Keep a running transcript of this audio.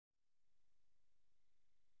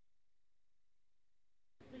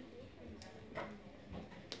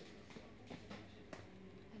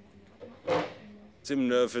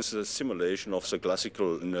SimNerve is a simulation of the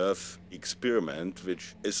classical nerve experiment,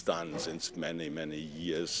 which is done since many, many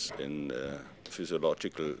years in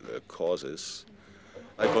physiological courses.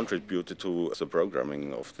 I contributed to the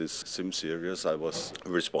programming of this sim series. I was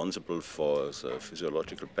responsible for the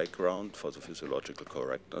physiological background, for the physiological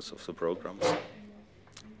correctness of the programs.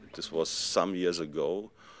 This was some years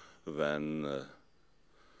ago when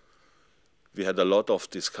we had a lot of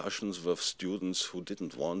discussions with students who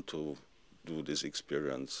didn't want to do these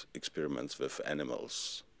experiments with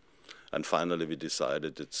animals. And finally we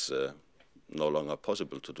decided it's no longer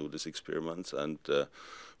possible to do these experiments, and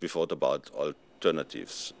we thought about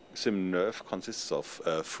alternatives. SimNerve consists of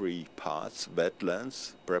 3 parts: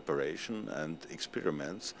 wetlands, preparation, and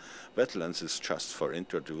experiments. Wetlands is just for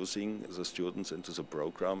introducing the students into the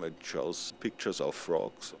program. It shows pictures of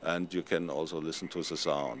frogs, and you can also listen to the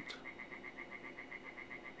sound.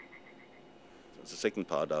 The second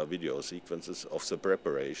part are video sequences of the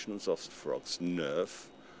preparations of the frog's nerve.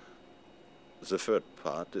 The third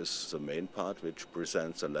part is the main part, which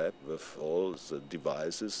presents a lab with all the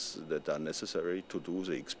devices that are necessary to do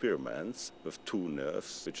the experiments with 2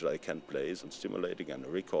 nerves, which I can place on stimulating and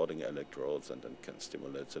recording electrodes, and then can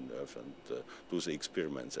stimulate the nerve and do the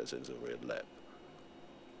experiments as in the real lab.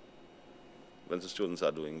 When the students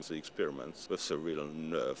are doing the experiments with the real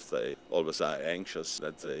nerve, they always are anxious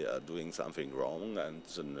that they are doing something wrong and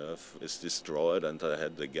the nerve is destroyed, and they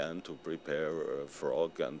had again to prepare a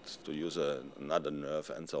frog and to use another nerve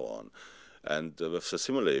and so on. And with the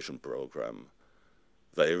simulation program,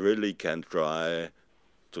 they really can try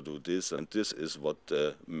to do this, and this is what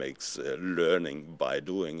makes learning by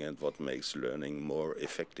doing and what makes learning more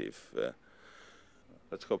effective.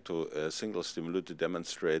 Let's go to a single stimuli to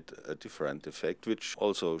demonstrate a different effect, which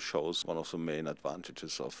also shows one of the main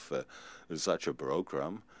advantages of such a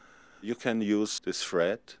program. You can use this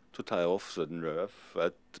thread to tie off the nerve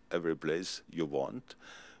at every place you want.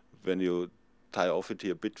 When you tie off it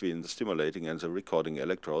here between the stimulating and the recording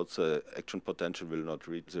electrodes, the action potential will not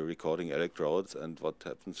reach the recording electrodes, and what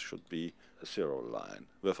happens should be a 0 line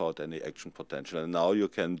without any action potential. And now you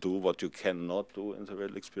can do what you cannot do in the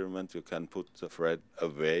real experiment. You can put the thread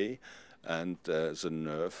away, and the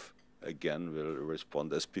nerve again will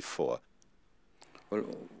respond as before. Well,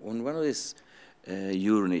 on one of these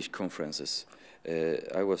InterNICHE conferences,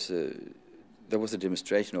 there was a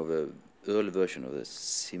demonstration of an early version of the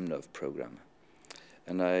SimNerve program.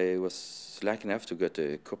 And I was lucky enough to get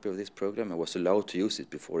a copy of this program. I was allowed to use it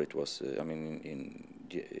before it was,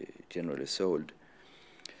 generally sold.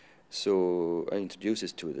 So I introduced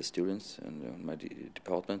it to the students and my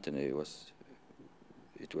department, and it was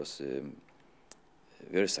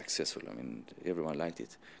very successful. I mean, everyone liked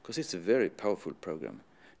it because it's a very powerful program.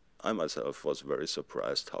 I myself was very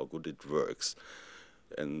surprised how good it works.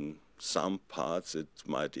 In some parts, it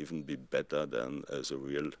might even be better than as a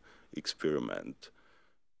real experiment.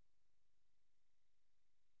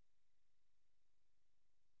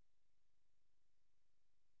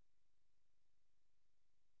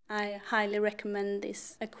 I highly recommend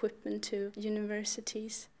this equipment to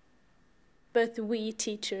universities. Both we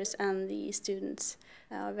teachers and the students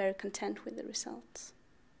are very content with the results.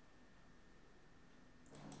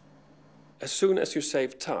 As soon as you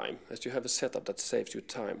save time, as you have a setup that saves you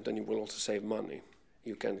time, then you will also save money.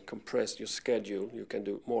 You can compress your schedule, you can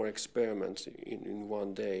do more experiments in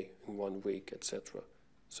one day, in 1 week, etc.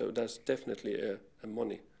 So that's definitely a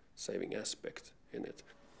money-saving aspect in it.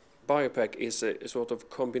 BioPack is a sort of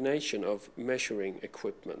combination of measuring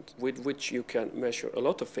equipment with which you can measure a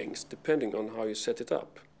lot of things depending on how you set it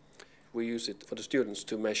up. We use it for the students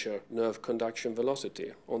to measure nerve conduction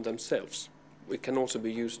velocity on themselves. It can also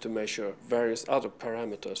be used to measure various other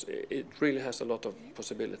parameters. It really has a lot of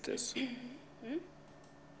possibilities.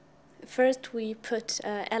 First we put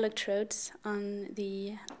electrodes on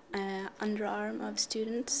the underarm of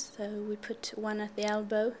students. So we put one at the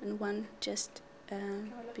elbow and one just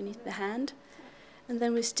beneath the hand, and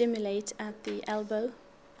then we stimulate at the elbow,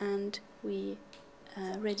 and we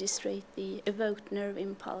register the evoked nerve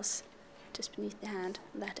impulse just beneath the hand,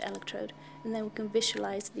 that electrode, and then we can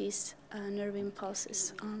visualize these nerve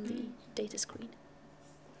impulses on the data screen.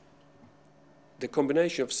 The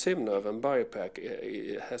combination of SimNerve and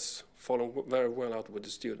BioPack has fallen very well out with the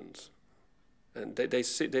students, and they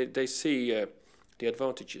see the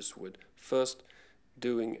advantages with first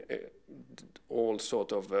doing all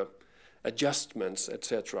sort of adjustments,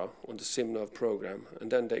 etc., on the SimNerve program, and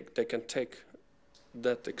then they can take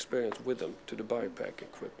that experience with them to the BioPack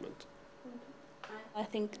equipment. I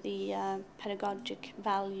think the pedagogic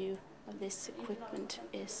value of this equipment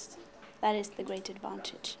is the great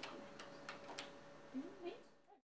advantage.